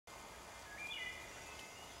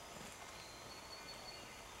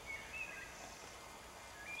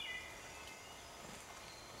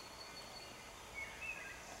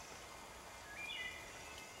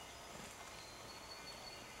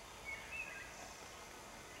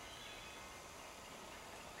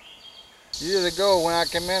Years ago when I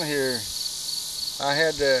came in here, I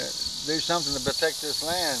had to do something to protect this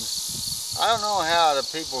land. I don't know how the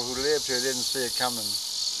people who lived here didn't see it coming.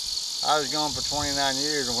 I was gone for 29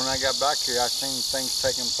 years, and when I got back here, I seen things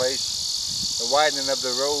taking place, the widening of the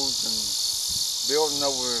roads and building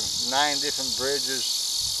over 9 different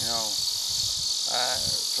bridges, you know.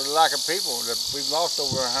 For the lack of people, we've lost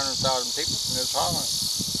over 100,000 people from this holland.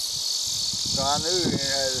 So I knew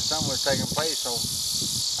something was taking place, so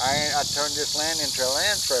I turned this land into a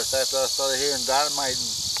land trust after I started hearing dynamite and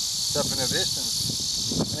stuff in the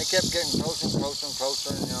distance. And it kept getting closer and closer and closer,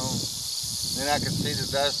 you know. And then I could see the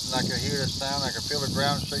dust and I could hear the sound. I could feel the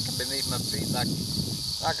ground shaking beneath my feet like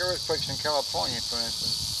earthquakes in California, for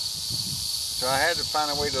instance. So I had to find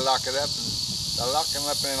a way to lock it up, and by locking it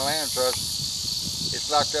up in a land trust, it's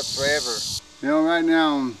locked up forever. You know, right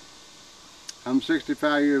now, I'm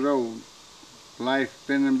 65 years old. Life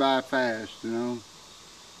spinning by fast, you know.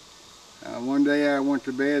 One day I went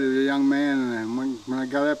to bed as a young man, and when I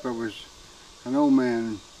got up I was an old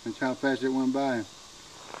man. That's how fast it went by.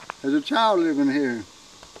 As a child living here,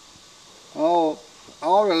 all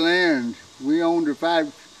the land, we owned the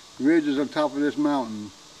 5 ridges on top of this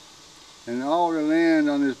mountain. And all the land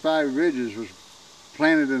on these 5 ridges was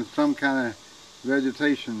planted in some kind of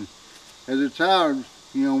vegetation. As a child,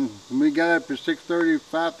 you know, when we got up at 6:30,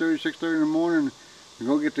 5:30, 6:30 in the morning to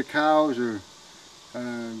go get the cows or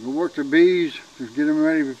go work the bees to get them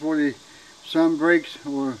ready before the sun breaks,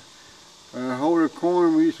 or hold the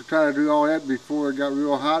corn. We used to try to do all that before it got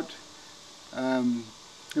real hot.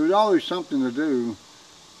 There was always something to do.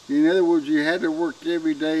 In other words, you had to work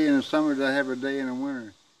every day in the summer to have a day in the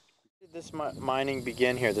winter. When did this mining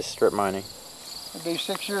begin here, this strip mining? It'll be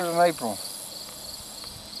 6 years in April.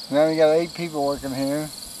 Now we got 8 people working here.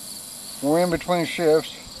 We're in between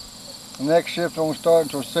shifts. The next shift won't start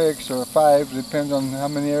until 6 or 5, depends on how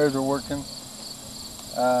many hours we're working.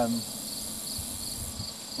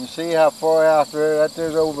 You see how far out there, that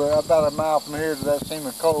there's over about a mile from here to that seam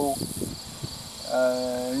of coal.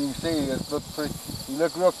 You can see you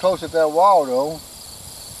look real close at that wall though.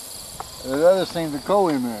 There's other seams of coal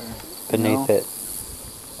in there. Beneath it.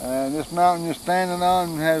 And this mountain you're standing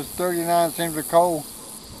on has 39 seams of coal.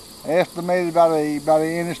 Estimated by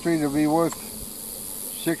the industry to be worth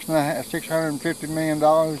 $650 million.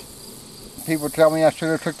 People tell me I should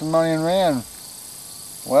have took the money and ran.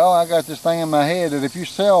 Well, I got this thing in my head that if you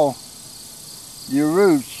sell your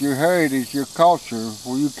roots, your heritage, your culture,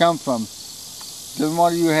 where you come from, then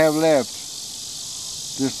what do you have left?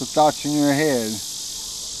 Just the thoughts in your head.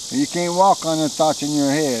 You can't walk on the thoughts in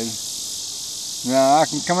your head. Now, I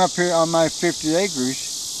can come up here on my 50 acres.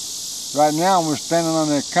 Right now, we're standing on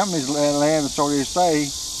the company's land, so they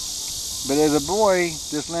say. But as a boy,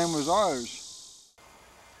 this land was ours.